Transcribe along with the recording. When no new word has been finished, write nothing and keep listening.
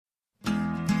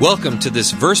Welcome to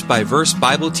this verse-by-verse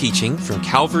Bible teaching from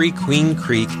Calvary Queen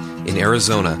Creek in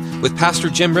Arizona with Pastor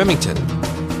Jim Remington.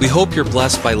 We hope you're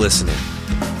blessed by listening.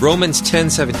 Romans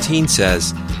 10:17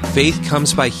 says, "Faith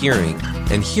comes by hearing,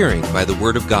 and hearing by the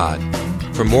Word of God."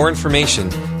 For more information,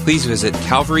 please visit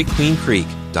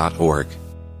calvaryqueencreek.org.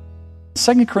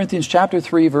 2 Corinthians chapter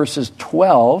 3, verses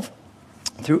 12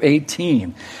 through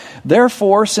 18.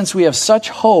 Therefore, since we have such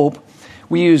hope,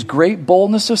 we use great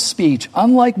boldness of speech,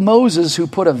 unlike Moses, who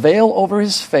put a veil over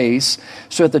his face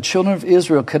so that the children of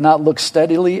Israel could not look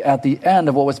steadily at the end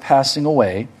of what was passing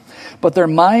away. But their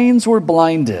minds were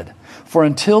blinded. For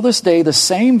until this day, the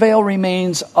same veil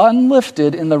remains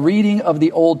unlifted in the reading of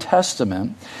the Old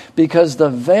Testament, because the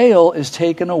veil is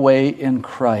taken away in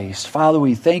Christ. Father,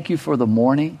 we thank you for the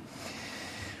morning.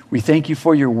 We thank you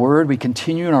for your word. We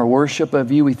continue in our worship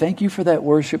of you. We thank you for that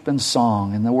worship and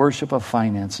song and the worship of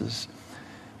finances.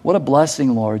 What a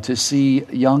blessing, Lord, to see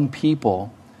young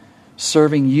people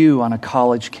serving you on a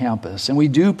college campus. And we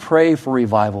do pray for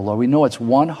revival, Lord. We know it's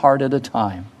one heart at a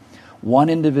time, one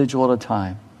individual at a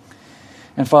time.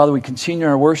 And Father, we continue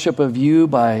our worship of you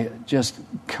by just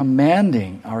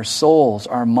commanding our souls,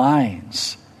 our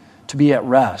minds, to be at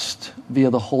rest via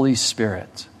the Holy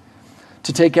Spirit.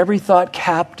 To take every thought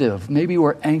captive. Maybe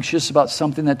we're anxious about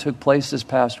something that took place this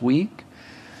past week.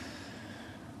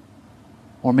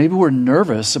 Or maybe we're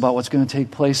nervous about what's going to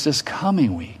take place this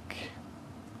coming week.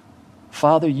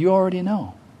 Father, you already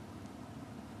know.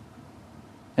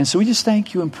 And so we just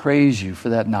thank you and praise you for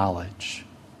that knowledge.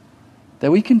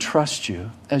 That we can trust you,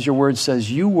 as your word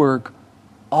says, you work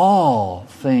all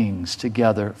things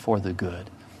together for the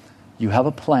good. You have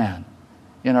a plan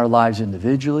in our lives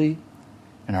individually,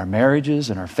 in our marriages,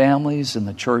 in our families, in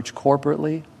the church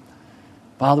corporately.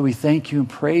 Father, we thank you and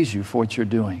praise you for what you're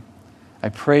doing. I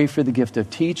pray for the gift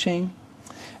of teaching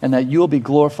and that you'll be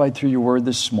glorified through your word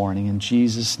this morning. In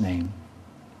Jesus' name,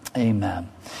 amen.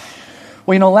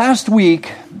 Well, last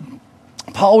week,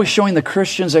 Paul was showing the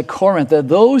Christians at Corinth that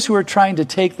those who were trying to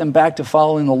take them back to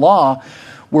following the law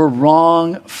were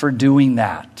wrong for doing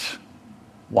that.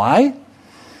 Why?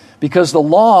 Because the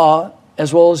law,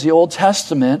 as well as the Old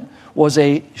Testament, was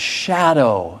a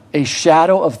shadow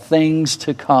of things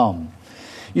to come.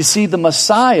 You see, the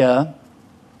Messiah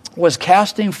was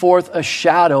casting forth a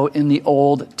shadow in the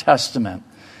Old Testament.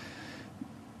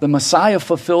 The Messiah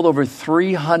fulfilled over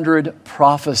 300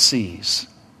 prophecies.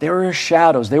 They were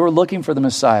shadows. They were looking for the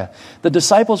Messiah. The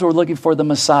disciples were looking for the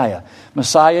Messiah.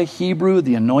 Messiah, Hebrew,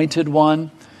 the anointed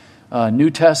one.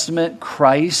 New Testament,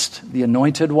 Christ, the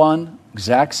anointed one.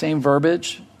 Exact same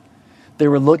verbiage. They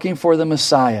were looking for the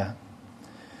Messiah.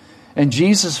 And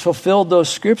Jesus fulfilled those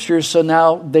scriptures, so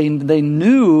now they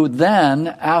knew then,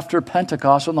 after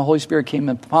Pentecost, when the Holy Spirit came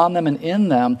upon them and in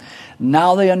them,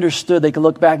 now they understood. They could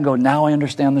look back and go, now I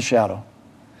understand the shadow,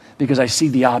 because I see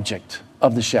the object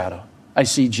of the shadow. I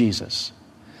see Jesus.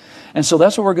 And so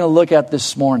that's what we're going to look at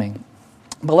this morning.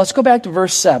 But let's go back to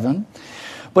verse 7.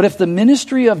 But if the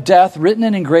ministry of death written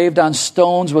and engraved on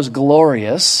stones was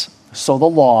glorious, so the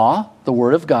law, the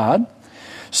word of God,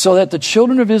 so that the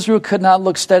children of Israel could not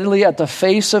look steadily at the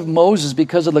face of Moses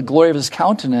because of the glory of his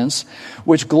countenance,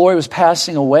 which glory was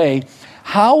passing away,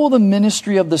 how will the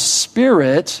ministry of the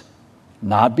Spirit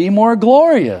not be more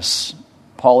glorious?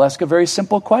 Paul asked a very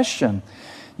simple question.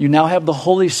 You now have the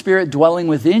Holy Spirit dwelling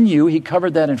within you. He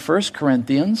covered that in 1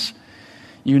 Corinthians.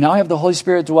 You now have the Holy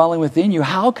Spirit dwelling within you.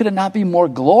 How could it not be more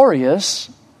glorious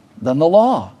than the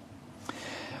law?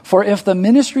 For if the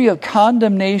ministry of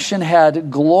condemnation had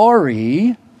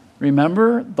glory,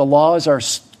 remember, the law is our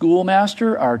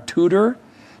schoolmaster, our tutor,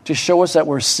 to show us that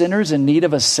we're sinners in need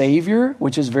of a Savior,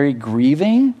 which is very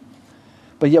grieving.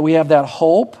 But yet we have that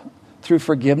hope through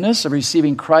forgiveness of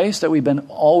receiving Christ, that we've been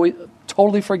always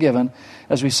totally forgiven,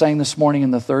 as we sang this morning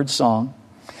in the third song.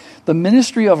 The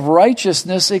ministry of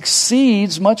righteousness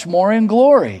exceeds much more in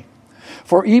glory.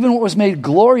 For even what was made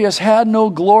glorious had no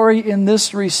glory in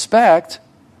this respect,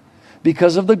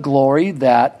 because of the glory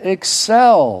that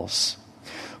excels.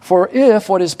 For if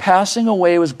what is passing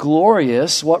away was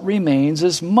glorious, what remains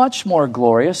is much more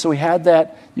glorious. So we had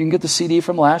that. You can get the CD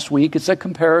from last week. It's a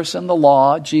comparison, the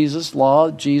law, Jesus, the law,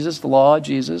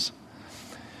 Jesus.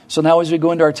 So now as we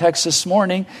go into our text this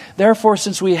morning, therefore,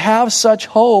 since we have such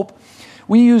hope,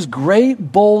 we use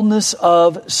great boldness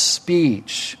of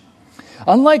speech.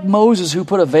 Unlike Moses, who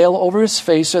put a veil over his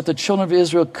face so that the children of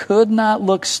Israel could not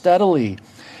look steadily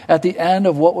at the end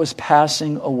of what was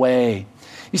passing away.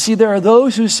 You see, there are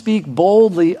those who speak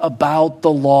boldly about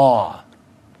the law.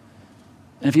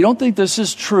 And if you don't think this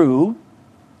is true,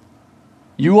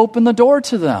 you open the door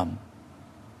to them.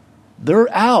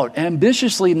 They're out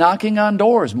ambitiously knocking on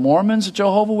doors. Mormons,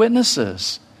 Jehovah's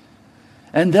Witnesses.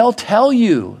 And they'll tell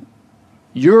you,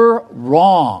 you're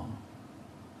wrong.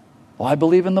 Well, I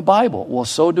believe in the Bible. Well,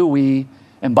 so do we.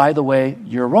 And by the way,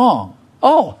 you're wrong.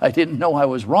 Oh, I didn't know I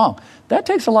was wrong. That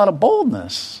takes a lot of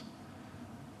boldness.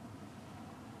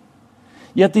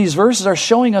 Yet these verses are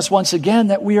showing us once again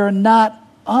that we are not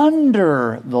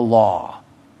under the law.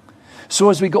 So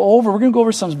as we go over, we're going to go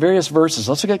over some various verses.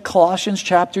 Let's look at Colossians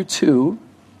chapter 2.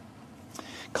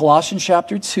 Colossians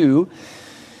chapter 2.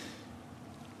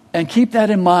 And keep that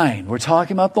in mind. We're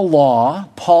talking about the law.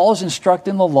 Paul is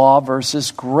instructing the law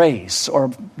versus grace,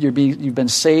 or you've been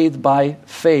saved by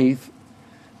faith,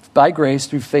 by grace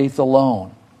through faith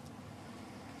alone.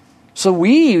 So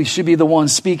we should be the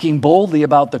ones speaking boldly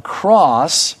about the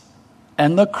cross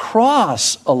and the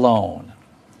cross alone.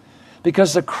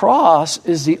 Because the cross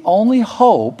is the only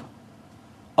hope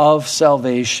of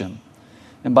salvation.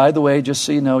 And by the way, just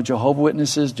so you know, Jehovah's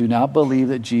Witnesses do not believe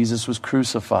that Jesus was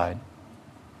crucified.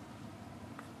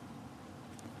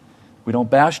 We don't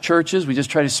bash churches. We just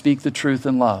try to speak the truth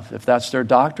in love. If that's their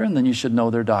doctrine, then you should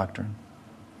know their doctrine.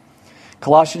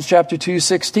 Colossians chapter 2,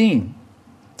 16.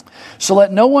 So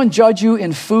let no one judge you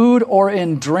in food or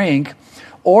in drink,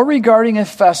 or regarding a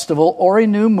festival, or a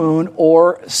new moon,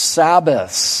 or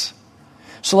Sabbaths.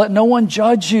 So let no one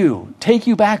judge you, take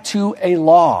you back to a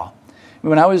law.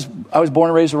 When I was born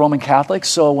and raised a Roman Catholic,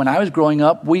 so when I was growing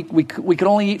up, we could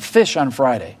only eat fish on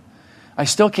Friday. I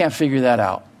still can't figure that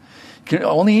out. Can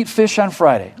only eat fish on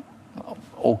Friday.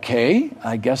 Okay,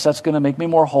 I guess that's going to make me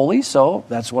more holy, so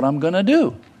that's what I'm going to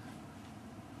do.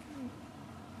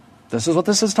 This is what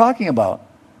this is talking about.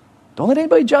 Don't let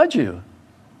anybody judge you.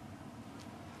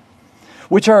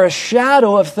 Which are a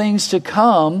shadow of things to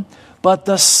come, but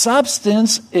the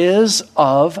substance is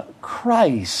of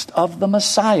Christ, of the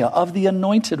Messiah, of the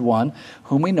Anointed One,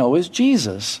 whom we know is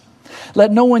Jesus.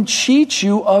 Let no one cheat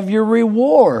you of your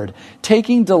reward,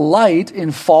 taking delight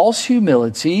in false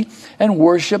humility and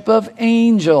worship of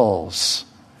angels,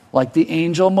 like the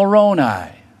angel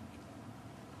Moroni.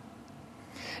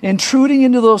 Intruding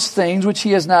into those things which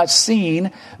he has not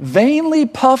seen, vainly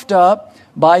puffed up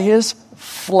by his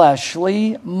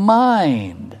fleshly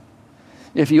mind.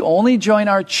 If you only join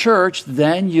our church,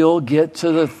 then you'll get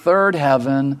to the third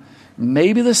heaven,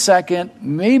 maybe the second,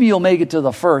 maybe you'll make it to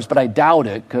the first, but I doubt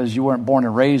it because you weren't born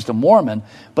and raised a Mormon,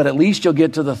 but at least you'll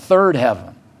get to the third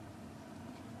heaven.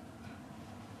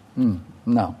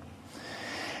 No.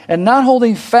 And not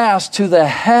holding fast to the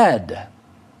head.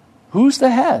 Who's the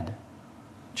head?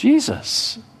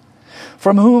 Jesus.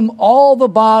 From whom all the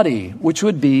body, which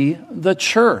would be the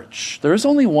church. There is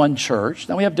only one church.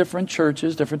 Now we have different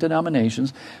churches, different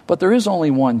denominations, but there is only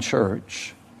one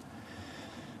church.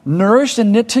 Nourished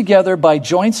and knit together by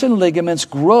joints and ligaments,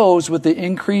 grows with the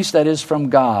increase that is from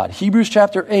God. Hebrews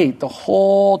chapter 8, the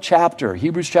whole chapter,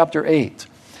 Hebrews chapter 8.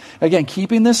 Again,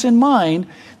 keeping this in mind,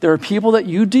 there are people that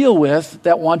you deal with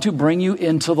that want to bring you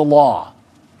into the law.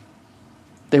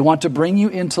 They want to bring you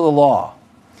into the law.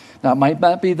 Now, it might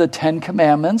not be the 10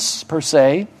 Commandments per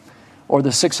se, or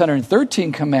the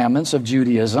 613 Commandments of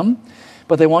Judaism,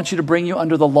 but they want you to bring you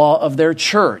under the law of their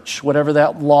church, whatever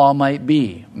that law might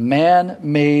be.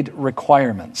 Man-made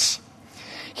requirements.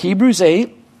 Hebrews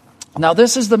 8. Now,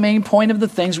 this is the main point of the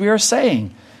things we are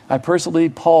saying. I personally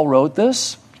believe Paul wrote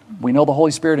this. We know the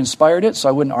Holy Spirit inspired it, so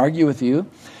I wouldn't argue with you.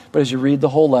 But as you read the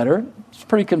whole letter, it's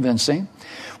pretty convincing.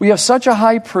 We have such a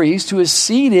high priest who is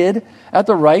seated at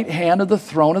the right hand of the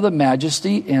throne of the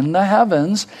majesty in the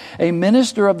heavens, a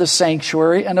minister of the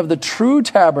sanctuary and of the true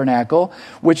tabernacle,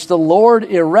 which the Lord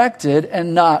erected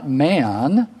and not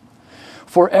man.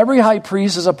 For every high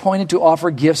priest is appointed to offer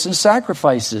gifts and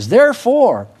sacrifices.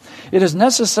 Therefore, it is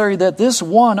necessary that this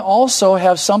one also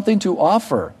have something to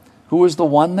offer. Who is the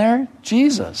one there?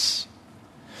 Jesus.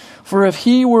 For if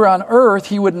he were on earth,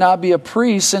 he would not be a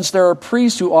priest, since there are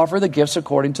priests who offer the gifts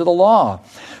according to the law,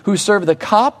 who serve the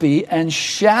copy and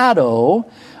shadow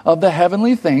of the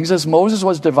heavenly things, as Moses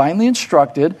was divinely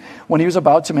instructed when he was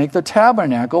about to make the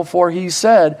tabernacle. For he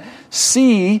said,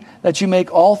 "See that you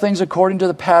make all things according to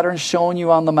the pattern shown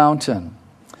you on the mountain."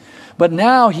 But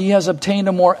now he has obtained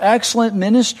a more excellent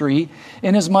ministry,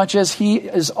 inasmuch as he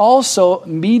is also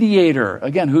mediator.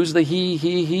 Again, who's the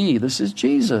he? This is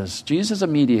Jesus. Jesus is a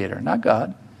mediator, not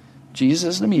God.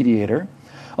 Jesus is the mediator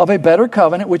of a better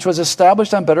covenant, which was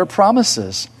established on better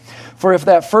promises. For if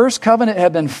that first covenant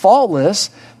had been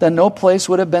faultless, then no place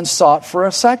would have been sought for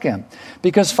a second.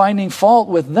 Because finding fault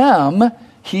with them,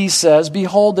 he says,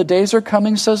 "Behold, the days are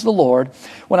coming, says the Lord,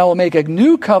 when I will make a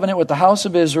new covenant with the house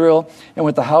of Israel and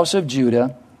with the house of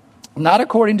Judah, not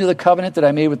according to the covenant that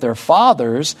I made with their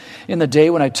fathers in the day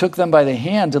when I took them by the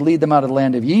hand to lead them out of the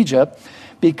land of Egypt."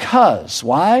 Because,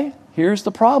 why? Here's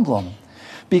the problem.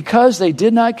 because they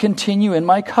did not continue in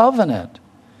my covenant.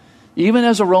 Even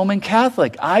as a Roman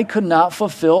Catholic, I could not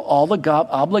fulfill all the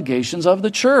obligations of the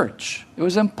church. It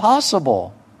was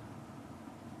impossible.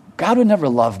 God would never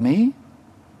love me.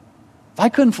 If I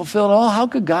couldn't fulfill it all, how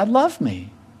could God love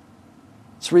me?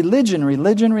 It's religion,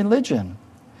 religion, religion.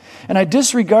 And I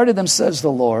disregarded them, says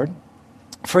the Lord.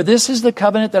 For this is the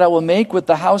covenant that I will make with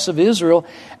the house of Israel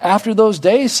after those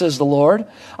days, says the Lord.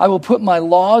 I will put my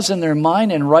laws in their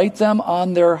mind and write them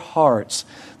on their hearts.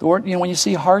 The word, when you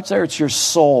see hearts there, it's your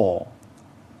soul.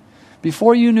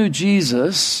 Before you knew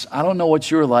Jesus, I don't know what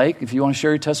you were like. If you want to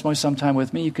share your testimony sometime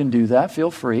with me, you can do that.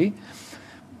 Feel free.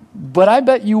 But I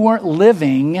bet you weren't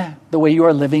living the way you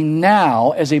are living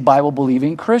now as a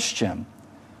Bible-believing Christian.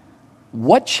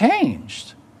 What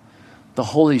changed? The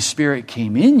Holy Spirit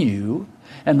came in you,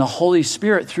 and the Holy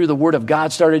Spirit, through the Word of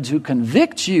God, started to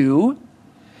convict you,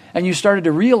 and you started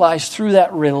to realize through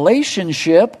that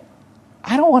relationship,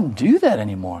 I don't want to do that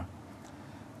anymore.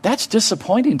 That's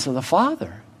disappointing to the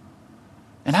Father.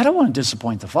 And I don't want to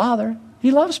disappoint the Father.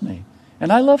 He loves me,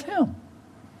 and I love Him.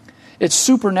 It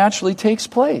supernaturally takes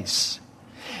place.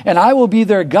 And I will be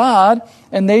their God,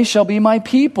 and they shall be my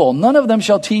people. None of them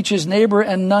shall teach his neighbor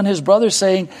and none his brother,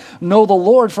 saying, know the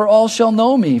Lord, for all shall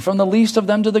know me, from the least of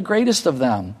them to the greatest of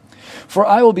them. For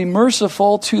I will be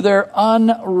merciful to their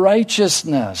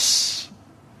unrighteousness.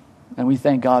 And we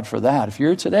thank God for that. If you're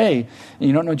here today and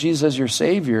you don't know Jesus as your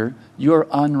Savior, you're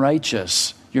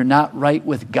unrighteous. You're not right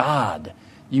with God.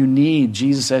 You need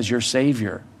Jesus as your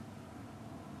Savior.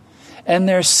 And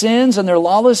their sins and their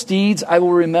lawless deeds I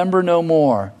will remember no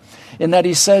more. In that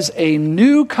he says, a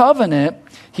new covenant,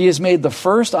 he has made the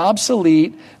first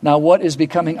obsolete. Now what is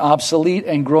becoming obsolete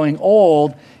and growing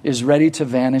old is ready to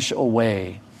vanish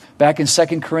away. Back in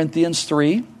 2 Corinthians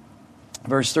 3,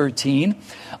 verse 13,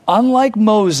 unlike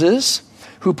Moses,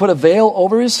 who put a veil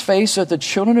over his face so that the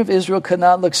children of Israel could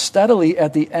not look steadily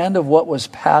at the end of what was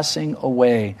passing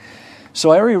away.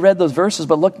 So I already read those verses,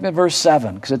 but look at verse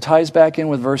 7, because it ties back in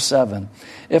with verse 7.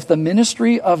 If the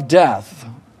ministry of death,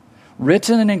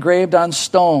 written and engraved on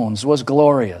stones, was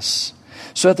glorious,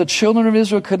 so that the children of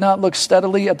Israel could not look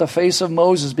steadily at the face of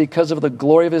Moses because of the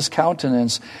glory of his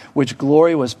countenance, which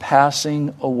glory was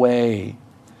passing away.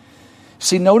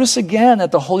 See, notice again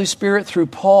that the Holy Spirit through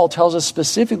Paul tells us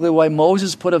specifically why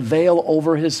Moses put a veil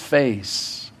over his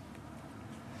face.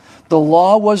 The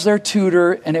law was their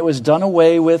tutor, and it was done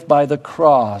away with by the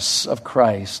cross of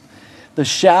Christ. The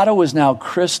shadow is now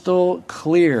crystal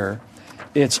clear.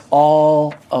 It's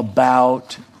all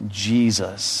about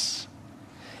Jesus.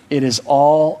 It is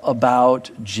all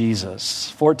about Jesus.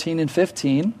 14 and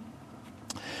 15.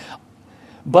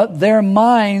 But their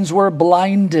minds were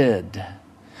blinded.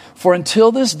 For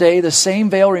until this day, the same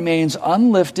veil remains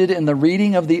unlifted in the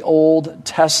reading of the Old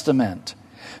Testament.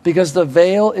 Because the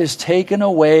veil is taken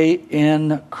away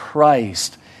in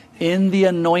Christ, in the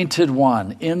Anointed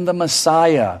One, in the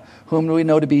Messiah, whom we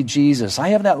know to be Jesus. I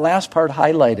have that last part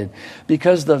highlighted.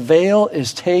 Because the veil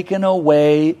is taken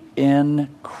away in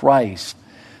Christ.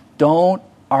 Don't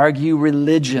argue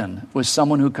religion with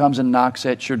someone who comes and knocks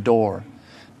at your door.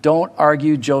 Don't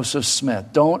argue Joseph Smith.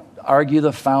 Don't argue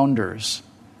the founders.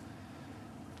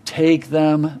 Take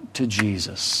them to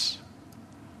Jesus.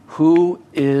 Who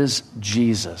is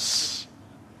Jesus?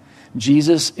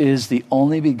 Jesus is the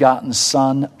only begotten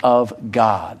Son of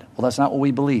God. Well, that's not what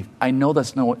we believe. I know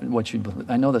that's not what you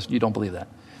believe. I know that you don't believe that.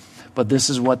 But this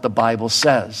is what the Bible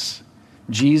says.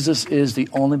 Jesus is the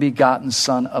only begotten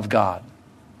Son of God.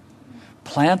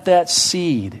 Plant that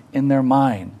seed in their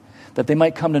mind that they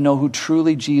might come to know who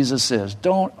truly Jesus is.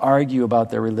 Don't argue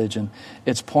about their religion.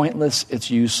 It's pointless.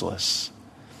 It's useless.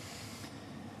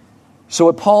 So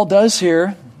what Paul does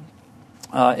here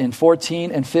in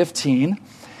 14 and 15,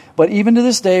 but even to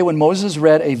this day when Moses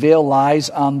read, a veil lies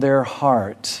on their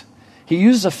heart. He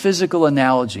uses a physical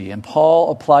analogy, and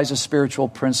Paul applies a spiritual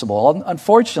principle.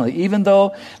 Unfortunately, even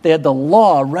though they had the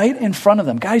law right in front of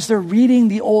them, guys, they're reading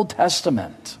the Old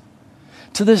Testament.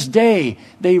 To this day,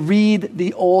 they read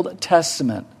the Old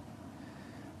Testament.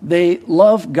 They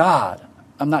love God.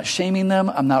 I'm not shaming them.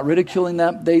 I'm not ridiculing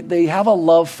them. They have a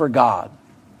love for God.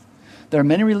 There are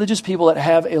many religious people that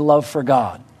have a love for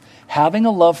God. Having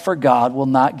a love for God will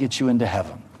not get you into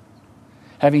heaven.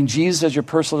 Having Jesus as your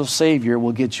personal Savior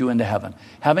will get you into heaven.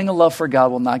 Having a love for God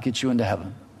will not get you into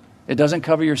heaven. It doesn't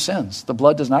cover your sins. The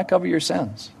blood does not cover your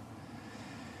sins.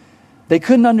 They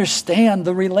couldn't understand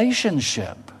the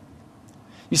relationship.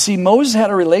 You see, Moses had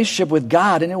a relationship with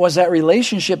God, and it was that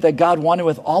relationship that God wanted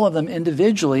with all of them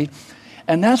individually.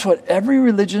 And that's what every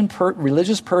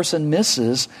religious person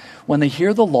misses when they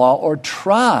hear the law or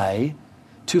try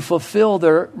to fulfill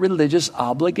their religious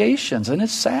obligations. And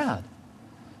it's sad.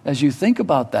 As you think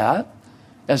about that,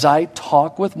 as I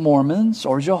talk with Mormons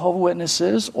or Jehovah's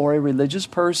Witnesses or a religious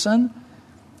person,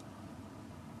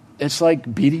 it's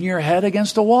like beating your head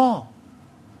against a wall.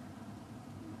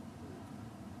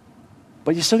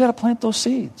 But you still got to plant those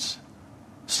seeds.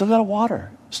 Still got to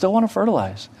water. Still want to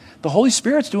fertilize. The Holy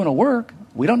Spirit's doing a work.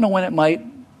 We don't know when it might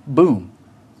boom,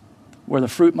 where the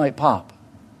fruit might pop.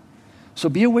 So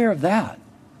be aware of that.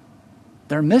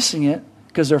 They're missing it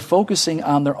because they're focusing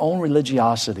on their own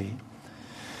religiosity.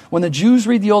 When the Jews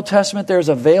read the Old Testament, there's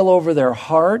a veil over their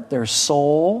heart, their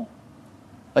soul.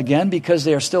 Again, because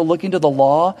they are still looking to the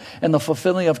law and the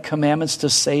fulfilling of commandments to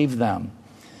save them.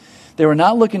 They were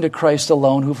not looking to Christ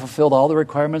alone, who fulfilled all the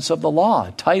requirements of the law.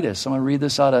 Titus, I'm going to read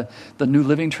this out of the New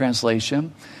Living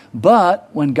Translation. But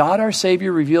when God our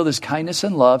Savior revealed his kindness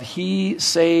and love, he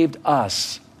saved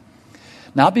us.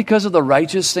 Not because of the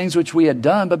righteous things which we had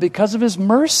done, but because of his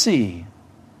mercy.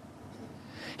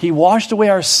 He washed away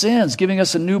our sins, giving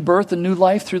us a new birth and new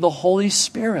life through the Holy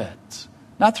Spirit.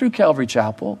 Not through Calvary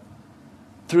Chapel,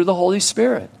 through the Holy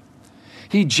Spirit.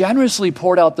 He generously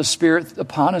poured out the Spirit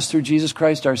upon us through Jesus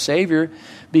Christ our Savior.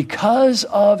 Because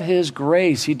of his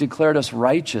grace, he declared us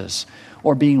righteous,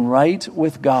 or being right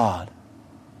with God,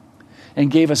 and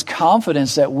gave us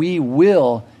confidence that we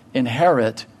will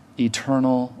inherit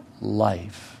eternal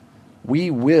life. We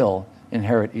will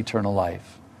inherit eternal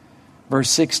life. Verse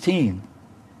 16.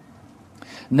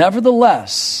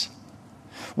 Nevertheless,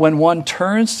 when one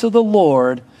turns to the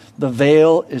Lord, the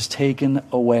veil is taken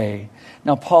away.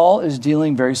 Now, Paul is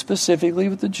dealing very specifically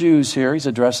with the Jews here. He's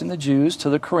addressing the Jews to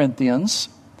the Corinthians.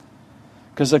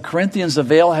 Because the Corinthians, the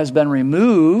veil has been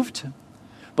removed,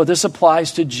 but this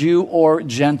applies to Jew or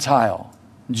Gentile.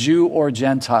 Jew or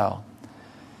Gentile.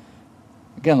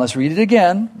 Again, let's read it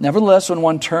again. Nevertheless, when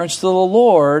one turns to the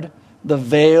Lord, the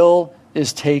veil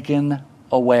is taken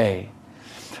away.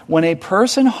 When a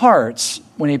person's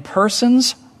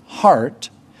heart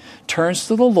turns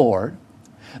to the Lord,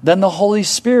 then the Holy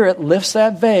Spirit lifts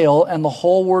that veil and the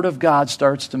whole Word of God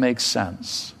starts to make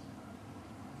sense.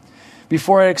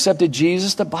 Before I accepted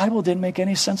Jesus, the Bible didn't make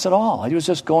any sense at all. I was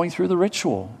just going through the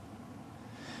ritual.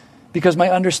 Because my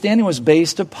understanding was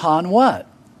based upon what?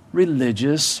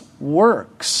 Religious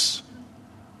works.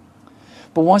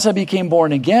 But once I became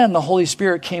born again, the Holy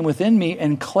Spirit came within me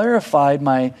and clarified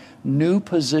my new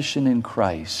position in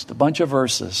Christ. A bunch of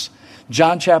verses.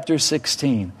 John chapter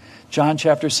 16. John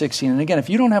chapter 16. And again, if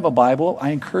you don't have a Bible, I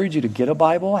encourage you to get a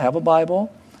Bible, have a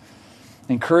Bible.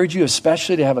 I encourage you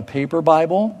especially to have a paper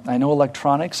Bible. I know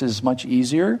electronics is much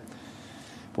easier.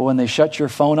 But when they shut your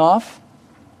phone off,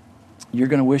 you're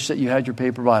going to wish that you had your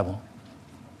paper Bible.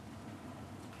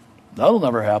 That'll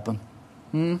never happen.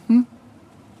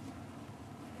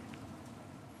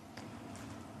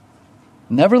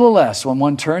 Nevertheless, when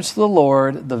one turns to the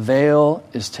Lord, the veil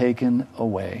is taken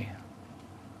away.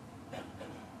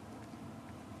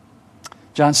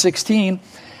 John 16,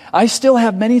 I still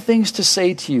have many things to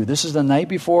say to you. This is the night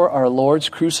before our Lord's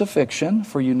crucifixion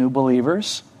for you new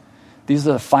believers. These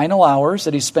are the final hours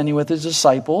that he's spending with his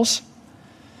disciples.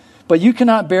 But you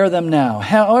cannot bear them now.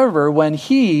 However, when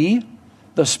he,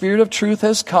 the Spirit of truth,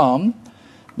 has come,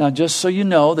 now just so you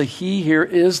know, the he here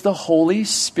is the Holy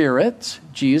Spirit.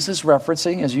 Jesus is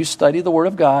referencing, as you study the Word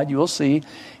of God, you will see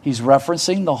he's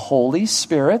referencing the Holy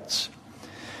Spirit.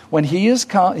 When he is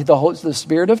come, the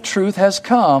Spirit of truth has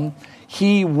come,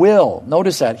 he will,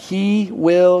 notice that, he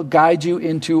will guide you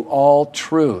into all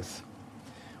truth.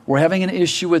 We're having an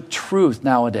issue with truth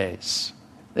nowadays.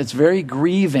 It's very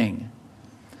grieving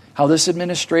how this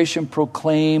administration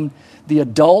proclaimed the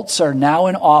adults are now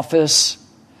in office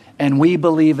and we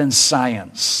believe in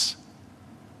science.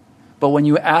 But when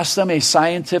you ask them a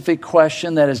scientific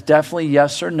question that is definitely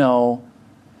yes or no,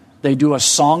 they do a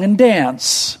song and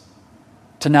dance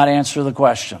to not answer the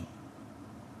question.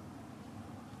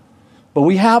 But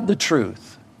we have the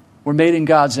truth. We're made in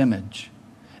God's image.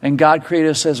 And God created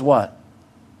us as what?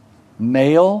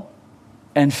 Male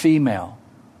and female.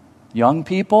 Young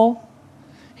people,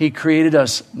 he created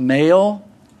us male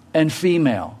and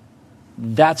female.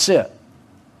 That's it.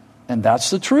 And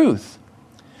that's the truth.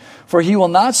 For he will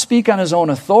not speak on his own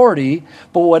authority,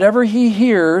 but whatever he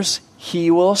hears,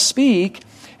 he will speak,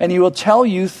 and he will tell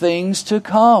you things to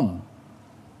come.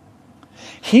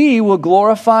 He will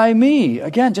glorify me.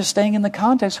 Again, just staying in the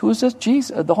context, who is this?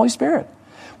 Jesus, the Holy Spirit.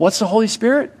 What's the Holy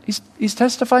Spirit? He's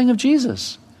testifying of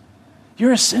Jesus.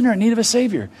 You're a sinner in need of a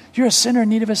Savior. You're a sinner in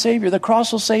need of a Savior. The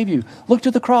cross will save you. Look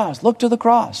to the cross. Look to the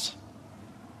cross.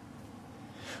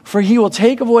 For he will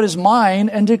take of what is mine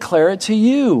and declare it to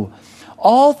you.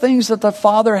 All things that the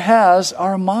Father has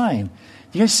are mine.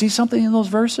 You guys see something in those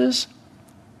verses?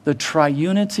 The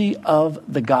triunity of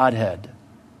the Godhead.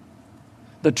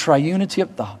 The triunity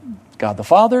of God the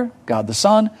Father, God the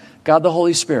Son, God the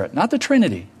Holy Spirit. Not the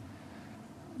Trinity.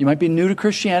 You might be new to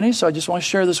Christianity, so I just want to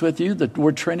share this with you. The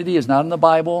word Trinity is not in the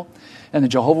Bible, and the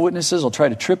Jehovah's Witnesses will try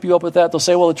to trip you up with that. They'll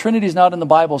say, well, the Trinity is not in the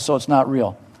Bible, so it's not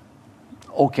real.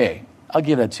 Okay, I'll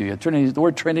give that to you. The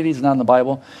word Trinity is not in the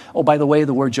Bible. Oh, by the way,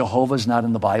 the word Jehovah is not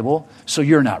in the Bible, so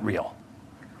you're not real.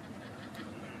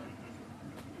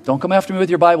 Don't come after me with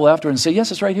your Bible afterward and say,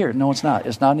 yes, it's right here. No, it's not.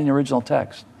 It's not in the original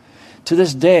text. To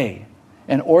this day,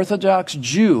 an Orthodox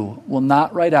Jew will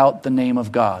not write out the name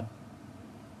of God.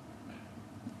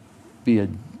 Be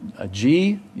a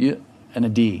G and a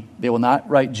D. They will not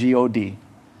write G-O-D.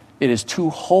 It is too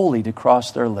holy to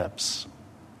cross their lips.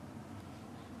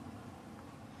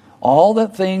 All the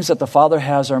things that the Father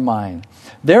has are mine.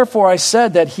 Therefore I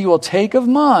said that he will take of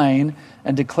mine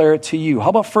and declare it to you. How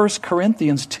about 1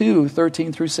 Corinthians 2,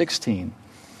 13 through 16?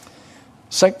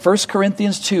 1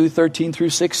 Corinthians 2, 13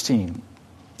 through 16.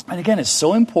 And again, it's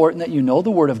so important that you know the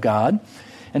Word of God,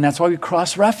 and that's why we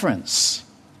cross-reference.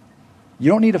 You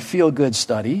don't need a feel-good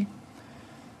study.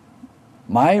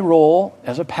 My role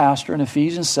as a pastor in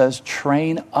Ephesians says,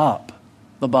 train up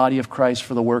the body of Christ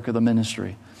for the work of the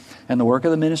ministry. And the work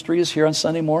of the ministry is here on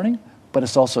Sunday morning, but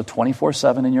it's also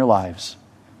 24/7 in your lives.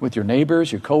 With your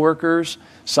neighbors, your coworkers,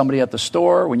 somebody at the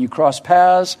store, when you cross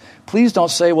paths. Please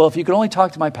don't say, well, if you could only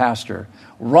talk to my pastor.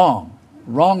 Wrong.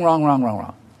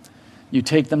 Wrong. You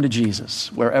take them to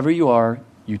Jesus. Wherever you are,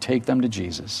 you take them to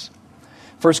Jesus.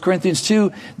 1 Corinthians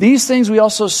 2, these things we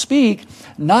also speak,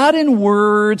 not in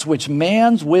words which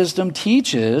man's wisdom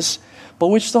teaches, but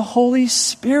which the Holy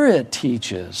Spirit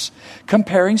teaches,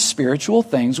 comparing spiritual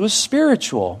things with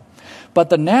spiritual. But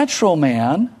the natural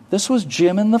man, this was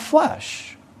Jim in the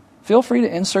flesh. Feel free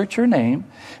to insert your name.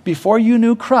 Before you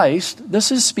knew Christ,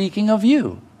 this is speaking of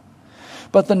you.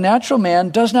 But the natural man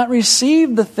does not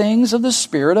receive the things of the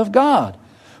Spirit of God,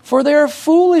 for they are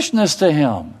foolishness to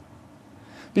him.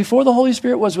 Before the Holy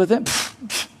Spirit was within,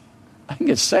 I can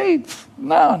get saved.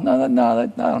 No.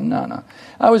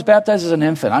 I was baptized as an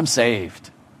infant. I'm saved.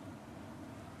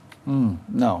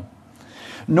 No.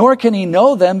 Nor can he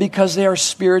know them because they are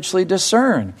spiritually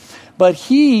discerned. But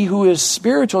he who is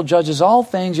spiritual judges all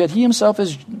things, yet he himself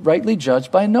is rightly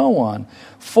judged by no one.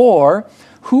 For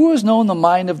who has known the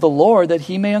mind of the Lord that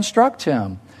he may instruct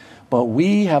him? But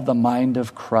we have the mind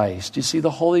of Christ. You see,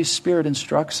 the Holy Spirit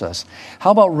instructs us.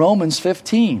 How about Romans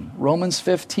 15? Romans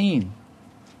 15.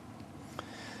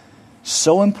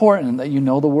 So important that you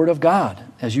know the Word of God.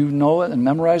 As you know it and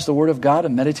memorize the Word of God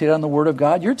and meditate on the Word of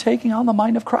God, you're taking on the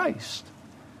mind of Christ.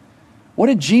 What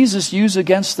did Jesus use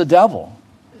against the devil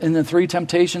in the 3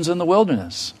 temptations in the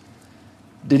wilderness?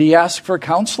 Did he ask for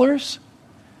counselors?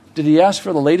 Did he ask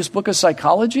for the latest book of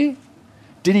psychology?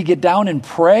 Did he get down and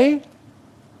pray?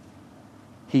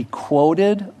 He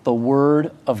quoted the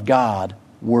Word of God,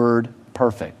 word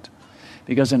perfect.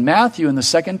 Because in Matthew, in the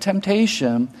second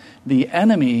temptation, the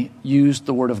enemy used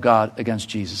the Word of God against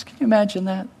Jesus. Can you imagine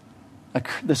that?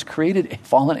 This created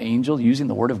fallen angel using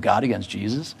the Word of God against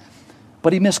Jesus?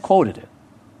 But he misquoted it.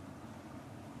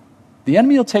 The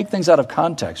enemy will take things out of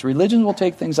context. Religion will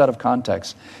take things out of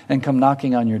context and come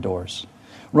knocking on your doors.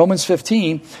 Romans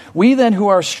 15, we then who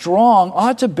are strong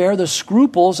ought to bear the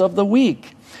scruples of the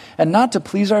weak and not to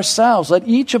please ourselves. Let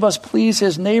each of us please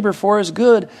his neighbor for his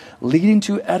good, leading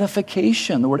to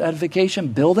edification. The word edification,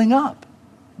 building up.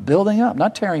 Building up,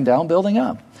 not tearing down, building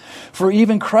up. For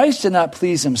even Christ did not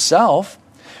please himself,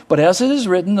 but as it is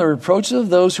written, the reproaches of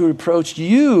those who reproached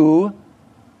you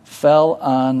fell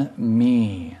on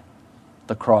me,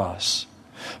 the cross.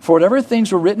 For whatever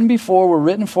things were written before were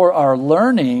written for our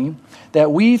learning,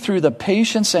 that we through the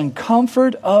patience and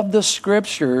comfort of the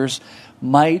Scriptures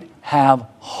might have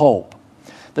hope.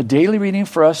 The daily reading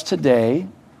for us today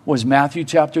was Matthew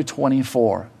chapter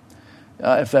 24.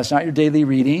 If that's not your daily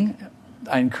reading,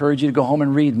 I encourage you to go home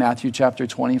and read Matthew chapter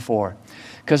 24.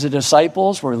 Because the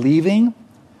disciples were leaving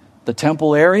the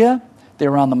temple area. They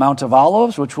were on the Mount of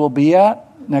Olives, which we'll be at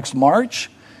next March.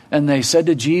 And they said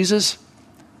to Jesus,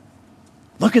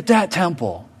 look at that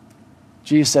temple.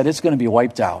 Jesus said, it's going to be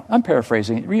wiped out. I'm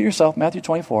paraphrasing. Read it yourself, Matthew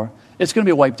 24. It's going to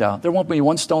be wiped out. There won't be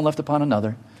one stone left upon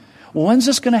another. Well, when's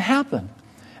this going to happen?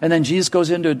 And then Jesus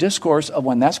goes into a discourse of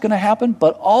when that's going to happen,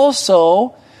 but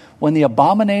also when the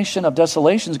abomination of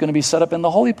desolation is going to be set up in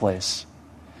the holy place,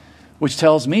 which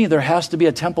tells me there has to be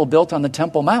a temple built on the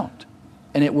Temple Mount,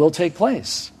 and it will take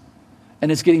place.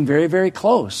 And it's getting very, very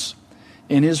close.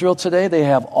 In Israel today, they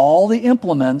have all the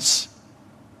implements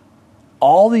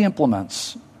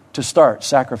to start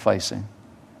sacrificing.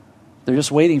 They're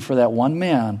just waiting for that one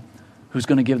man who's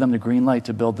going to give them the green light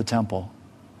to build the temple.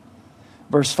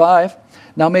 Verse 5,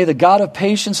 now may the God of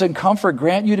patience and comfort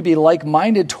grant you to be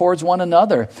like-minded towards one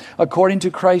another, according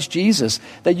to Christ Jesus,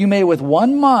 that you may with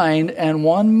one mind and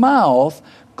one mouth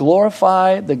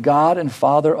glorify the God and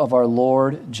Father of our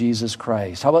Lord Jesus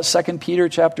Christ. How about 2 Peter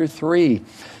chapter 3?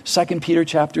 2 Peter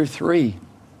chapter 3.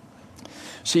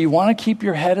 So you want to keep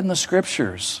your head in the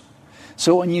Scriptures.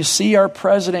 So when you see our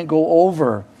president go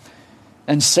over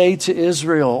and say to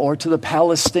Israel or to the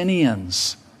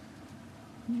Palestinians,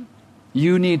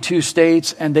 you need 2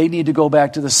 states and they need to go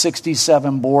back to the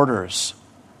 67 borders.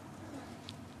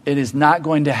 It is not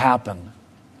going to happen.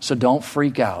 So don't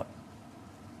freak out.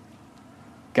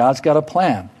 God's got a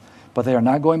plan, but they are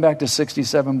not going back to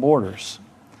 67 borders.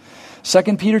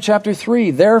 2 Peter chapter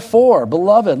 3, therefore,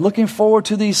 beloved, looking forward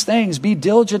to these things, be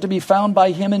diligent to be found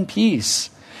by him in peace,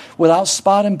 without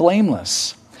spot and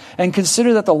blameless. And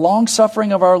consider that the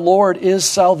long-suffering of our Lord is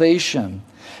salvation,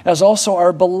 as also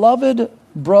our beloved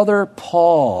brother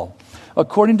Paul,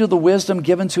 according to the wisdom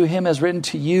given to him, has written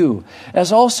to you,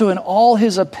 as also in all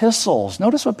his epistles.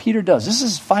 Notice what Peter does. This is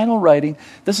his final writing.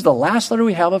 This is the last letter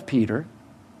we have of Peter.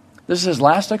 This is his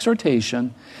last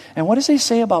exhortation. And what does he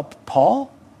say about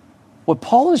Paul? What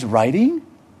Paul is writing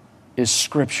is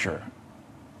Scripture.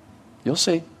 You'll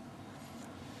see.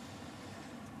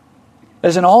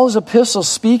 As in all his epistles,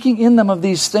 speaking in them of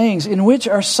these things, in which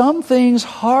are some things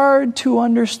hard to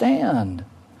understand,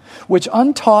 which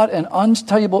untaught and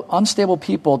unstable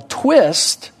people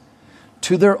twist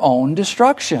to their own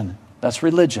destruction. That's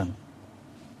religion.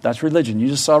 That's religion. You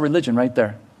just saw religion right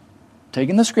there.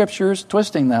 Taking the Scriptures,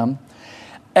 twisting them,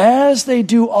 as they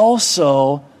do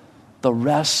also the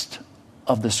rest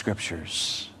of the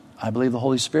Scriptures. I believe the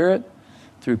Holy Spirit,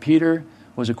 through Peter,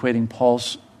 was equating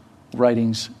Paul's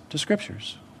writings to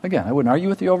Scriptures. Again, I wouldn't argue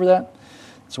with you over that.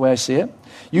 That's the way I see it.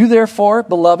 You therefore,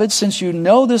 beloved, since you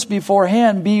know this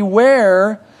beforehand,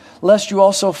 beware lest you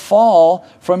also fall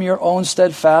from your own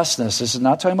steadfastness. This is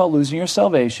not talking about losing your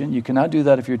salvation. You cannot do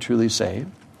that if you're truly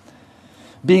saved.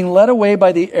 Being led away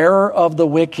by the error of the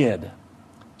wicked.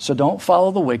 So don't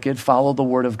follow the wicked, follow the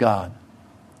Word of God.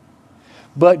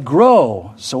 But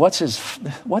grow. So what's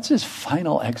his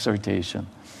final exhortation?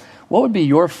 What would be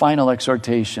your final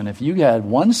exhortation if you had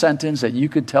one sentence that you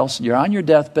could tell, you're on your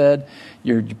deathbed,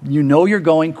 you know you're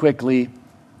going quickly,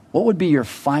 what would be your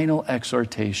final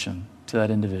exhortation to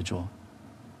that individual?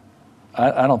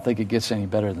 I don't think it gets any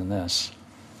better than this.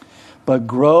 But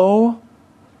grow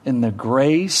in the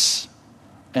grace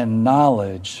and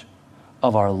knowledge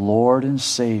of our Lord and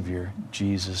Savior,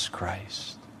 Jesus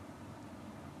Christ.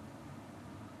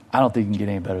 I don't think you can get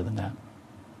any better than that.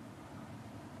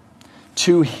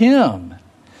 To him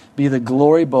be the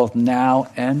glory both now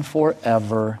and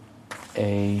forever.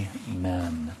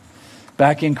 Amen.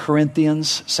 Back in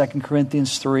Corinthians, 2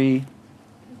 Corinthians 3,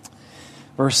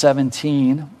 verse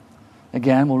 17.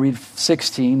 Again, we'll read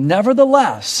 16.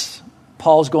 Nevertheless,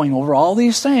 Paul's going over all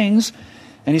these things,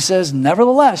 and he says,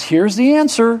 nevertheless, here's the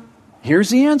answer. Here's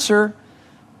the answer.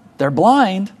 They're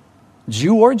blind.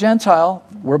 Jew or Gentile,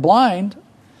 we're blind.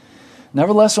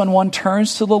 Nevertheless, when one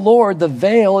turns to the Lord, the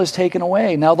veil is taken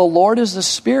away. Now the Lord is the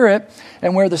Spirit,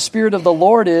 and where the Spirit of the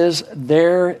Lord is,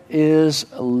 there is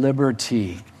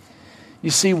liberty. You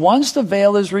see, once the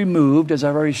veil is removed, as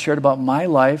I've already shared about my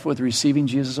life with receiving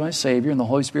Jesus as my Savior and the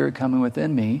Holy Spirit coming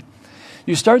within me,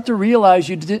 you start to realize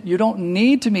you don't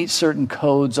need to meet certain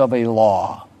codes of a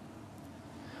law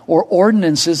or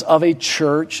ordinances of a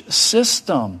church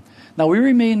system. Now, we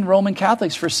remained Roman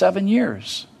Catholics for 7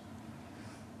 years.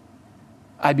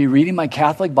 I'd be reading my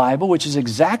Catholic Bible, which is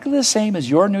exactly the same as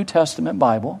your New Testament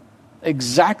Bible.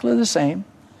 Exactly the same.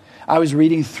 I was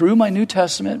reading through my New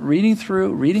Testament, reading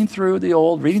through the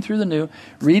Old, reading through the New,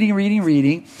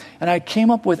 reading. And I came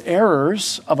up with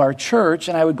errors of our church,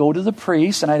 and I would go to the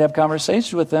priest, and I'd have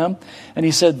conversations with them. And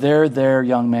he said, there,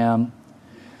 young man.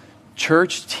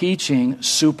 Church teaching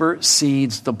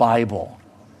supersedes the Bible.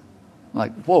 I'm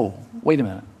like, whoa, wait a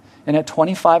minute. And at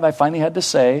 25, I finally had to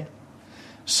say,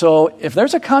 so if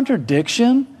there's a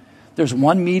contradiction, there's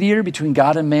one mediator between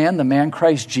God and man, the man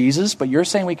Christ Jesus, but you're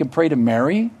saying we can pray to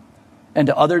Mary and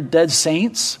to other dead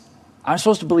saints? I'm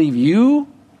supposed to believe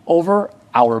you over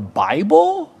our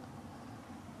Bible?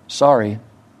 Sorry.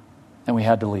 And we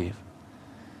had to leave.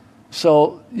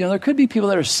 So, there could be people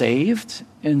that are saved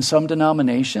in some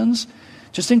denominations.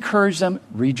 Just encourage them,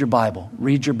 read your Bible,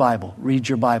 read your Bible, read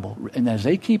your Bible. And as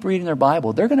they keep reading their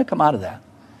Bible, they're going to come out of that.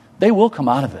 They will come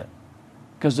out of it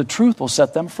because the truth will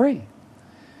set them free.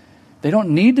 They don't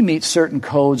need to meet certain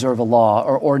codes or of a law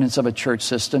or ordinance of a church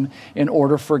system in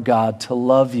order for God to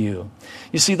love you.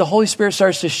 You see, the Holy Spirit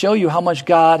starts to show you how much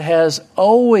God has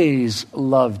always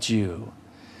loved you.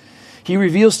 He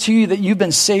reveals to you that you've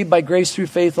been saved by grace through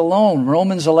faith alone.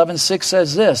 Romans 11:6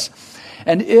 says this,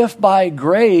 and if by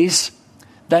grace,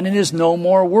 then it is no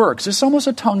more works. It's almost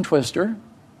a tongue twister.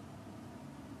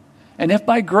 And if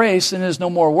by grace, then it is no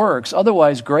more works.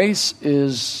 Otherwise, grace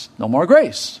is no more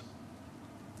grace.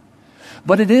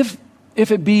 But if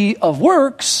it be of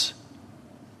works,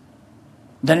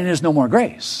 then it is no more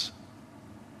grace.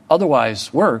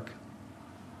 Otherwise, work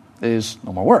is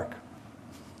no more work.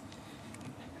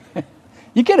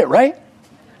 You get it, right?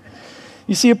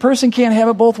 You see, a person can't have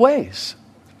it both ways.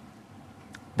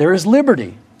 There is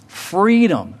liberty,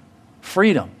 freedom.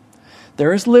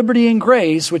 There is liberty and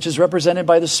grace, which is represented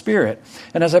by the Spirit.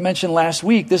 And as I mentioned last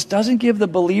week, this doesn't give the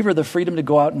believer the freedom to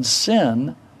go out and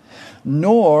sin,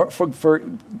 nor, for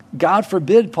God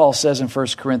forbid, Paul says in 1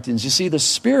 Corinthians. You see, the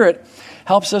Spirit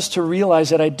helps us to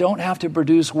realize that I don't have to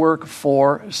produce work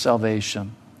for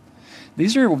salvation.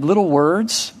 These are little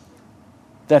words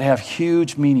that have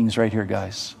huge meanings right here,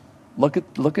 guys. Look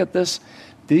at this.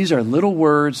 These are little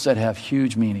words that have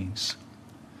huge meanings.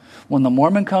 When the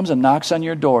Mormon comes and knocks on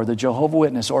your door, the Jehovah's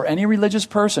Witness, or any religious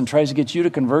person tries to get you to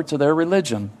convert to their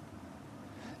religion,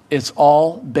 it's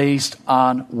all based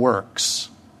on works.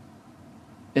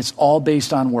 It's all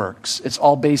based on works. It's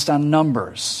all based on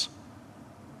numbers.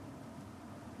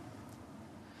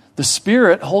 The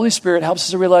Spirit, Holy Spirit, helps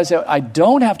us to realize that I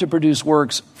don't have to produce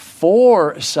works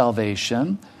for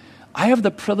salvation. I have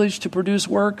the privilege to produce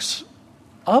works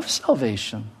of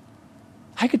salvation.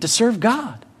 I get to serve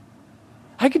God.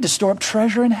 I get to store up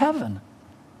treasure in heaven.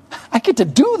 I get to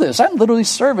do this. I'm literally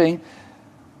serving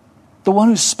the one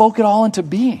who spoke it all into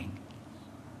being.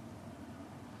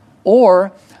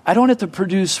 Or I don't have to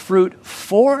produce fruit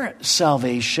for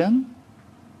salvation.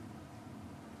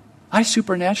 I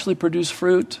supernaturally produce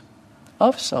fruit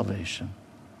of salvation.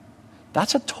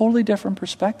 That's a totally different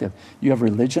perspective. You have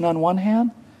religion on one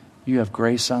hand, you have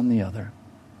grace on the other.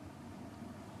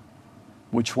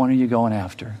 Which one are you going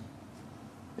after?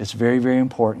 It's very, very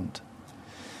important.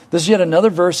 This is yet another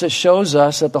verse that shows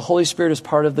us that the Holy Spirit is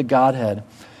part of the Godhead.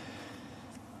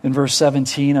 In verse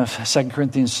 17 of 2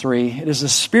 Corinthians 3, it is the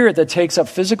Spirit that takes up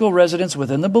physical residence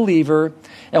within the believer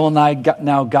and will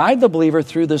now guide the believer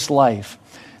through this life,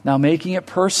 now making it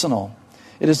personal.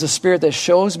 It is the Spirit that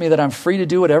shows me that I'm free to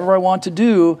do whatever I want to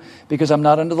do because I'm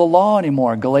not under the law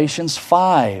anymore. Galatians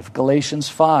 5.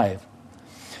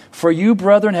 For you,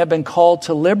 brethren, have been called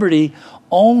to liberty.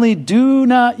 Only do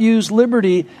not use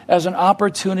liberty as an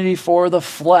opportunity for the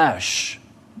flesh.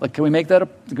 Like, can we make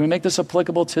this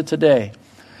applicable to today?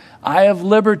 I have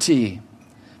liberty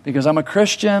because I'm a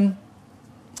Christian.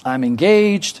 I'm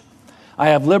engaged. I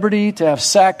have liberty to have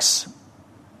sex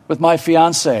with my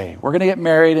fiance. We're going to get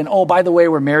married, and oh, by the way,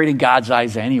 we're married in God's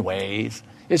eyes anyways.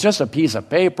 It's just a piece of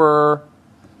paper.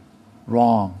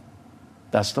 Wrong.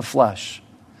 That's the flesh.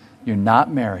 You're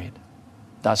not married.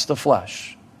 That's the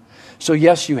flesh. So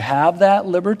yes, you have that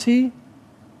liberty,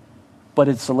 but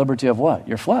it's the liberty of what?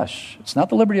 Your flesh. It's not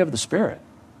the liberty of the Spirit.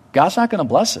 God's not going to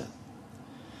bless it.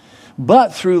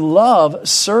 But through love,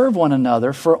 serve one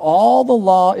another, for all the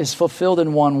law is fulfilled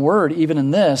in one word, even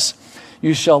in this,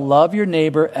 you shall love your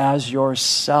neighbor as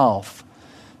yourself.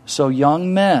 So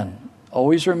young men,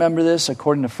 always remember this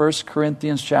according to 1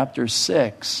 Corinthians chapter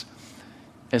 6.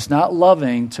 It's not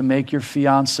loving to make your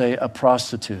fiance a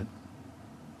prostitute.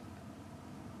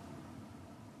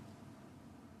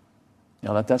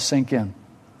 Now let that sink in.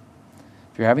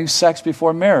 If you're having sex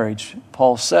before marriage,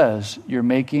 Paul says you're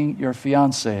making your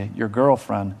fiance, your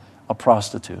girlfriend, a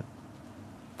prostitute.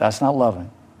 That's not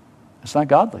loving. It's not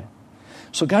godly.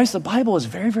 So guys, the Bible is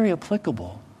very, very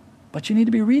applicable, but you need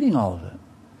to be reading all of it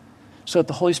so that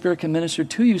the Holy Spirit can minister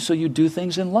to you so you do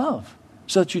things in love,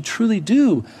 so that you truly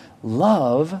do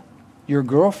love your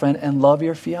girlfriend and love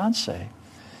your fiance.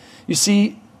 You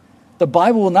see, the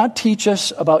Bible will not teach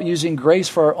us about using grace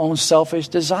for our own selfish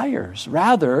desires.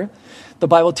 Rather, the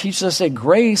Bible teaches us that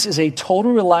grace is a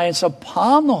total reliance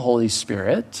upon the Holy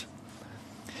Spirit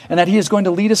and that He is going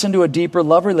to lead us into a deeper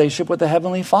love relationship with the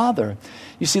Heavenly Father.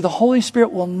 You see, the Holy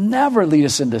Spirit will never lead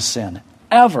us into sin,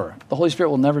 ever. The Holy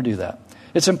Spirit will never do that.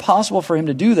 It's impossible for Him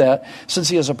to do that since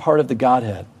He is a part of the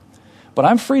Godhead. But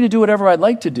I'm free to do whatever I'd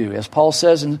like to do. As Paul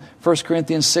says in 1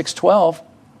 Corinthians 6:12,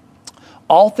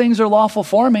 all things are lawful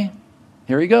for me.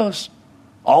 Here he goes.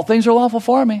 All things are lawful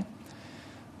for me,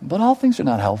 but all things are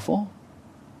not helpful.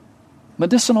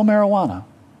 Medicinal marijuana.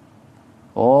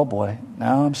 Oh boy,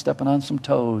 now I'm stepping on some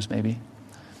toes maybe.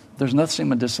 There's nothing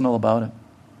medicinal about it.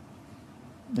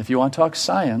 If you want to talk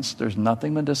science, there's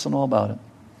nothing medicinal about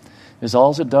it.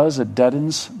 All it does, it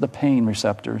deadens the pain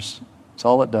receptors. That's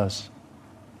all it does.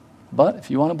 But if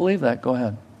you want to believe that, go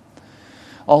ahead.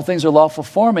 All things are lawful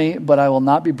for me, but I will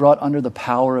not be brought under the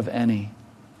power of any.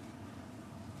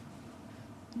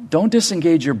 Don't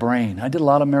disengage your brain. I did a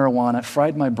lot of marijuana. It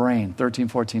fried my brain, 13,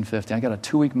 14, 15. I got a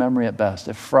 2-week memory at best.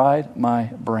 It fried my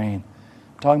brain.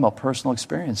 I'm talking about personal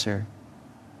experience here.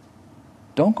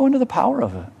 Don't go into the power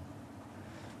of it.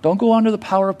 Don't go under the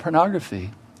power of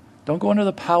pornography. Don't go under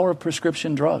the power of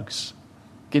prescription drugs,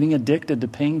 getting addicted to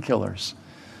painkillers.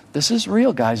 This is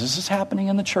real, guys. This is happening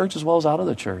in the church as well as out of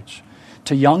the church.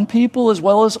 To young people as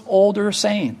well as older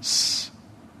saints.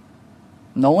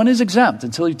 No one is exempt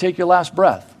until you take your last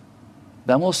breath.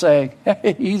 Then we'll say,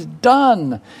 hey, he's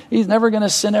done. He's never going to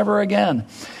sin ever again.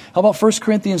 How about 1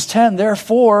 Corinthians 10?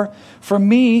 Therefore,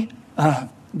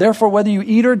 whether you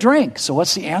eat or drink. So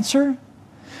what's the answer?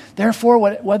 Therefore,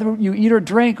 whether you eat or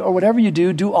drink or whatever you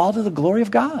do all to the glory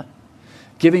of God,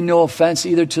 giving no offense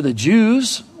either to the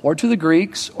Jews or to the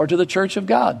Greeks or to the church of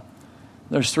God.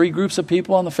 There's 3 groups of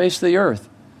people on the face of the earth.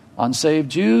 Unsaved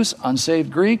Jews,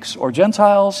 unsaved Greeks or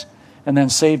Gentiles, and then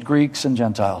saved Greeks and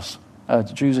Gentiles,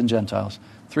 Jews and Gentiles.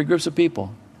 3 groups of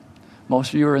people.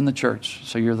 Most of you are in the church,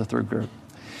 so you're the 3rd group.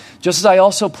 Just as I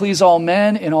also please all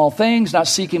men in all things, not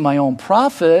seeking my own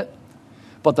profit,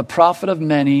 but the profit of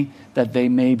many, that they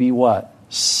may be what?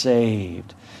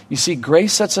 Saved. You see,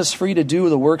 grace sets us free to do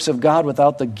the works of God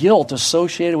without the guilt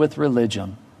associated with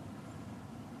religion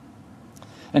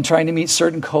and trying to meet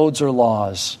certain codes or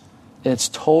laws. It's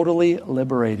totally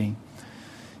liberating.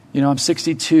 You know, I'm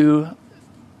 62,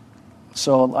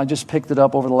 so I just picked it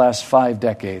up over the last 5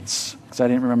 decades because I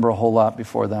didn't remember a whole lot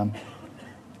before them.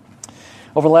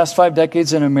 Over the last 5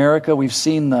 decades in America, we've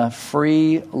seen the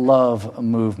free love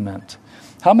movement.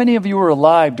 How many of you were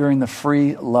alive during the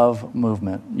free love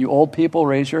movement? You old people,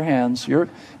 raise your hands.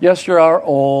 Yes, you are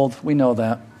old. We know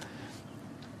that.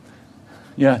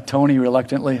 Yeah, Tony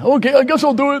reluctantly. Okay, I guess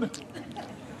I'll do it.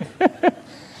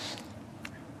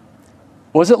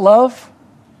 Was it love?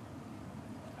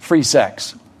 Free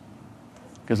sex.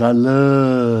 Because I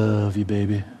love you,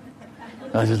 baby.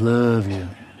 I just love you.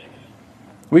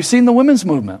 We've seen the women's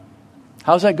movement.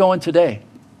 How's that going today?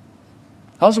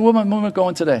 How's the women's movement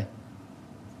going today?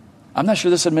 I'm not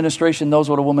sure this administration knows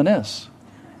what a woman is.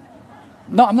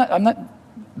 No, I'm not.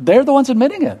 They're the ones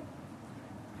admitting it.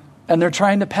 And they're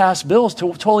trying to pass bills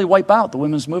to totally wipe out the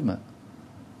women's movement.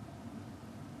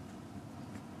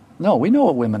 No, we know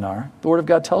what women are. The Word of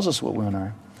God tells us what women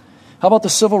are. How about the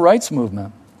civil rights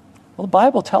movement? Well, the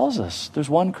Bible tells us there's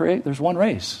one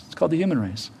race. It's called the human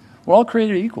race. We're all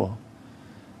created equal.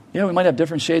 Yeah, we might have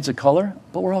different shades of color,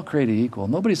 but we're all created equal.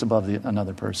 Nobody's above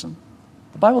another person.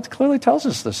 The Bible clearly tells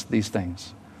us these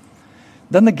things.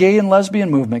 Then the gay and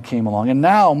lesbian movement came along. And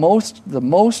now, the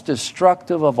most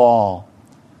destructive of all,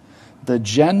 the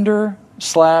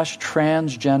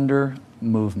gender/transgender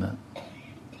movement.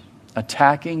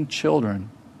 Attacking children,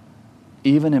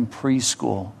 even in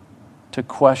preschool, to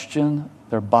question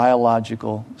their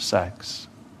biological sex.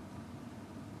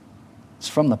 It's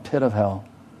from the pit of hell.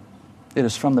 It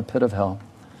is from the pit of hell.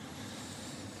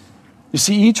 You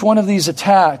see, each one of these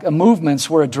movements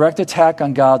were a direct attack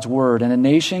on God's word, and a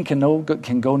nation can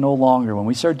go no longer. When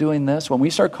we start doing this, when we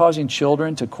start causing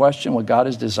children to question what God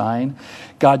has designed,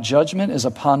 God's judgment is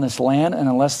upon this land, and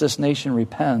unless this nation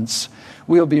repents,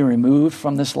 we will be removed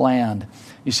from this land.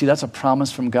 You see, that's a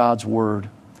promise from God's word.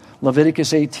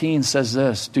 Leviticus 18 says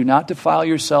this, "Do not defile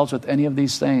yourselves with any of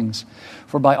these things,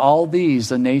 for by all these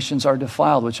the nations are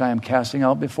defiled, which I am casting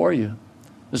out before you."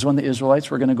 This is when the Israelites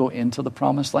were going to go into the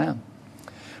promised land.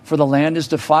 "For the land is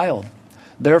defiled.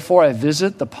 Therefore I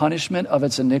visit the punishment of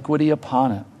its iniquity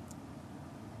upon it,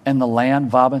 and the land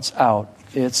vomits out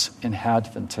its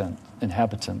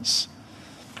inhabitants."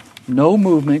 No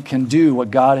movement can do what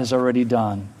God has already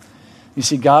done. You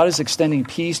see, God is extending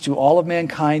peace to all of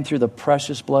mankind through the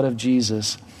precious blood of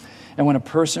Jesus. And when a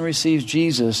person receives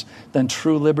Jesus, then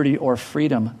true liberty or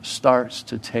freedom starts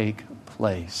to take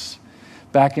place.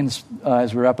 Back in,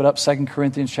 as we wrap it up, 2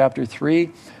 Corinthians chapter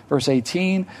 3, verse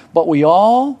 18, "But we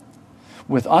all,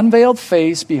 with unveiled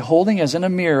face, beholding as in a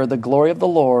mirror the glory of the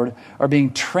Lord, are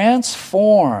being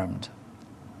transformed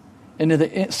into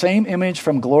the same image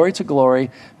from glory to glory,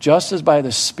 just as by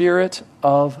the Spirit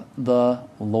of the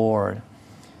Lord."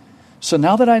 So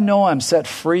now that I know I'm set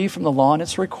free from the law and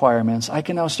its requirements, I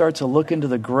can now start to look into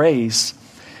the grace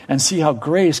and see how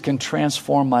grace can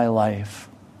transform my life.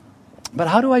 But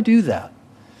how do I do that?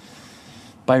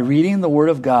 By reading the Word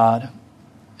of God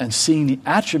and seeing the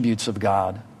attributes of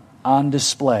God on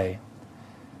display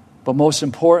but most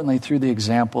importantly, through the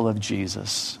example of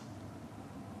Jesus.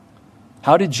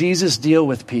 How did Jesus deal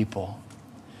with people?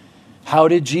 How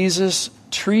did Jesus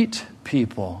treat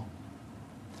people?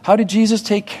 How did Jesus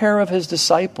take care of his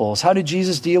disciples? How did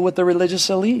Jesus deal with the religious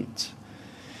elite?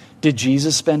 Did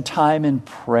Jesus spend time in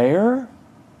prayer?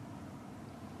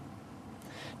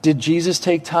 Did Jesus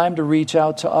take time to reach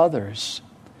out to others?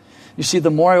 You see, the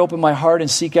more I open my heart and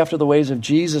seek after the ways of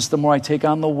Jesus, the more I take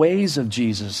on the ways of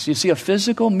Jesus. You see, a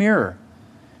physical mirror.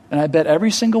 And I bet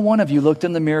every single one of you looked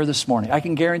in the mirror this morning. I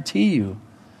can guarantee you,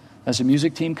 as the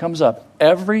music team comes up,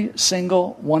 every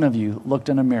single one of you looked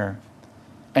in a mirror.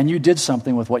 And you did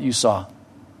something with what you saw.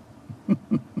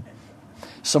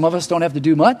 Some of us don't have to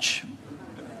do much.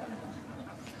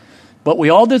 But we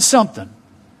all did something.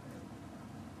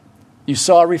 You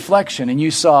saw a reflection and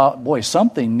you saw, boy,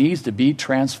 something needs to be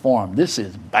transformed. This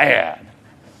is bad.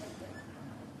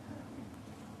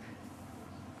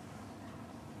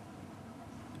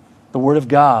 The Word of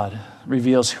God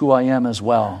reveals who I am as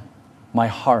well, my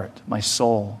heart, my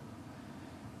soul.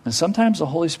 And sometimes the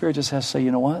Holy Spirit just has to say,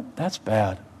 you know what? That's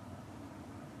bad.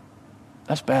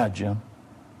 That's bad, Jim.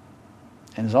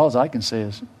 And all I can say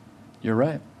is, you're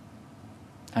right.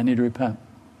 I need to repent.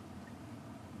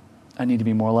 I need to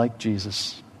be more like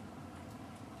Jesus.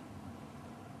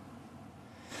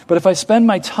 But if I spend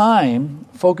my time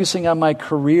focusing on my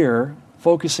career,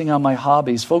 focusing on my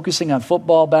hobbies, focusing on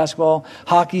football, basketball,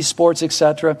 hockey, sports,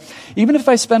 etc., even if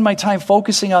I spend my time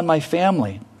focusing on my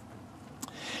family,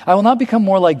 I will not become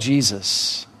more like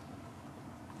Jesus.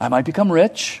 I might become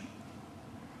rich.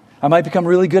 I might become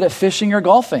really good at fishing or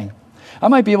golfing. I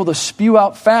might be able to spew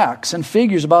out facts and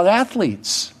figures about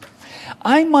athletes.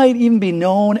 I might even be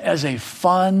known as a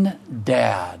fun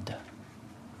dad.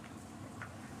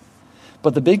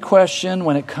 But the big question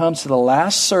when it comes to the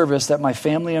last service that my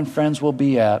family and friends will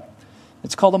be at,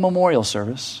 it's called a memorial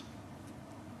service.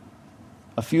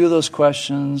 A few of those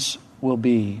questions will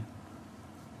be,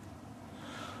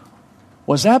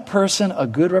 was that person a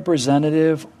good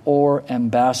representative or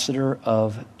ambassador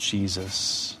of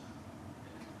Jesus?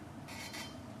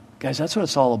 Guys, that's what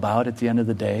it's all about at the end of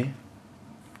the day.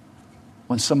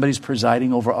 When somebody's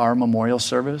presiding over our memorial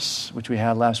service, which we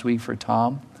had last week for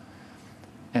Tom,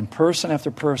 and person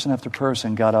after person after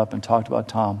person got up and talked about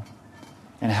Tom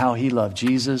and how he loved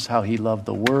Jesus, how he loved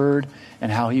the Word,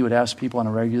 and how he would ask people on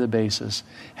a regular basis,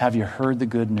 have you heard the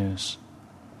good news?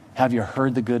 Have you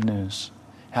heard the good news?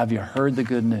 Have you heard the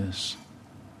good news?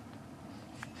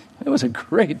 It was a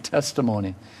great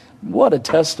testimony. What a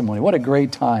testimony. What a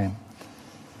great time.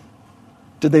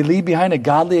 Did they leave behind a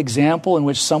godly example in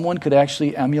which someone could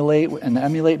actually emulate? And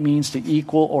emulate means to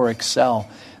equal or excel.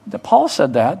 Paul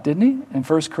said that, didn't he? In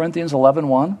 1 Corinthians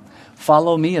 11:1.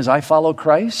 Follow me as I follow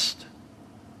Christ.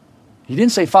 He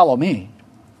didn't say follow me.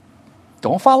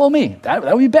 Don't follow me. That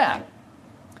would be bad.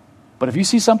 But if you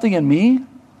see something in me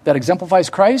that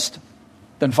exemplifies Christ,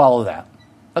 then follow that.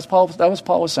 That was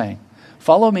Paul was saying.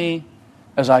 Follow me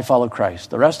as I follow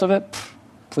Christ. The rest of it,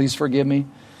 please forgive me.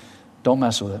 Don't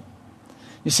mess with it.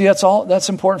 You see, that's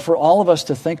important for all of us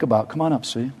to think about. Come on up,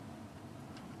 sweetie.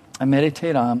 And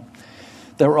meditate on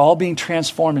that we're all being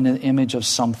transformed into the image of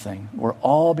something. We're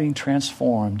all being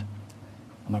transformed.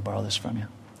 I'm going to borrow this from you.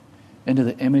 Into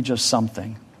the image of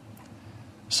something.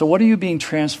 So what are you being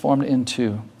transformed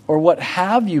into? Or what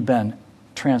have you been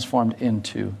transformed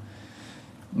into?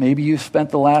 Maybe you've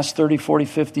spent the last 30, 40,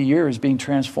 50 years being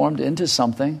transformed into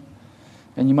something.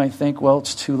 And you might think, well,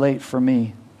 it's too late for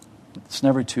me. It's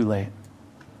never too late.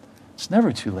 It's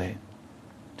never too late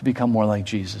to become more like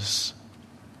Jesus.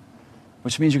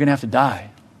 Which means you're going to have to die.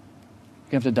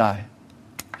 You have to die.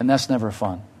 And that's never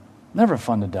fun. Never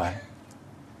fun to die.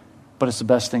 But it's the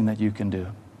best thing that you can do.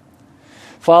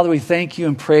 Father, we thank you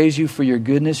and praise you for your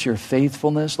goodness, your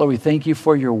faithfulness. Lord, we thank you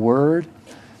for your word.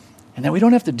 And that we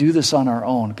don't have to do this on our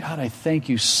own. God, I thank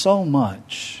you so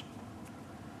much.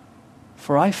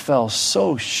 For I fell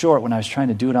so short when I was trying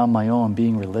to do it on my own,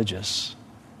 being religious.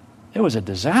 It was a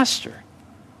disaster.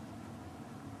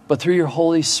 But through your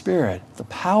Holy Spirit, the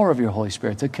power of your Holy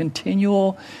Spirit, the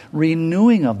continual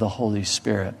renewing of the Holy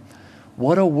Spirit,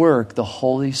 what a work the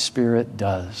Holy Spirit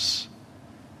does.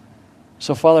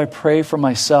 So, Father, I pray for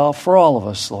myself, for all of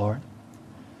us, Lord,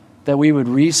 that we would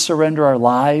resurrender our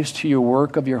lives to your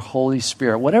work of your Holy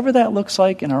Spirit, whatever that looks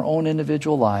like in our own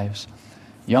individual lives.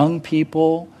 Young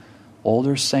people,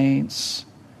 older saints,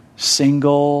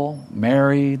 single,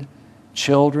 married,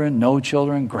 children, no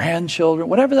children, grandchildren,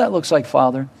 whatever that looks like,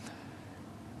 Father,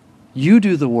 you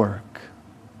do the work.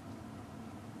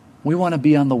 We want to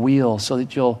be on the wheel so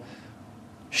that you'll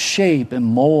shape and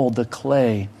mold the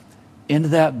clay into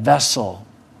that vessel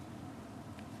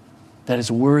that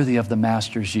is worthy of the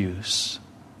Master's use.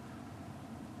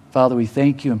 Father, we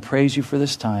thank you and praise you for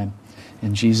this time.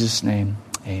 In Jesus' name,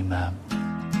 amen.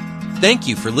 Thank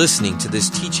you for listening to this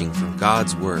teaching from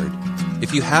God's Word.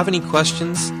 If you have any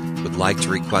questions, would like to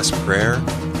request prayer,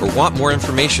 or want more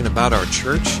information about our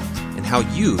church and how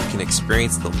you can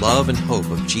experience the love and hope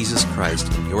of Jesus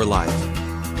Christ in your life,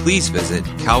 please visit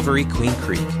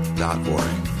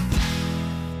calvaryqueencreek.org.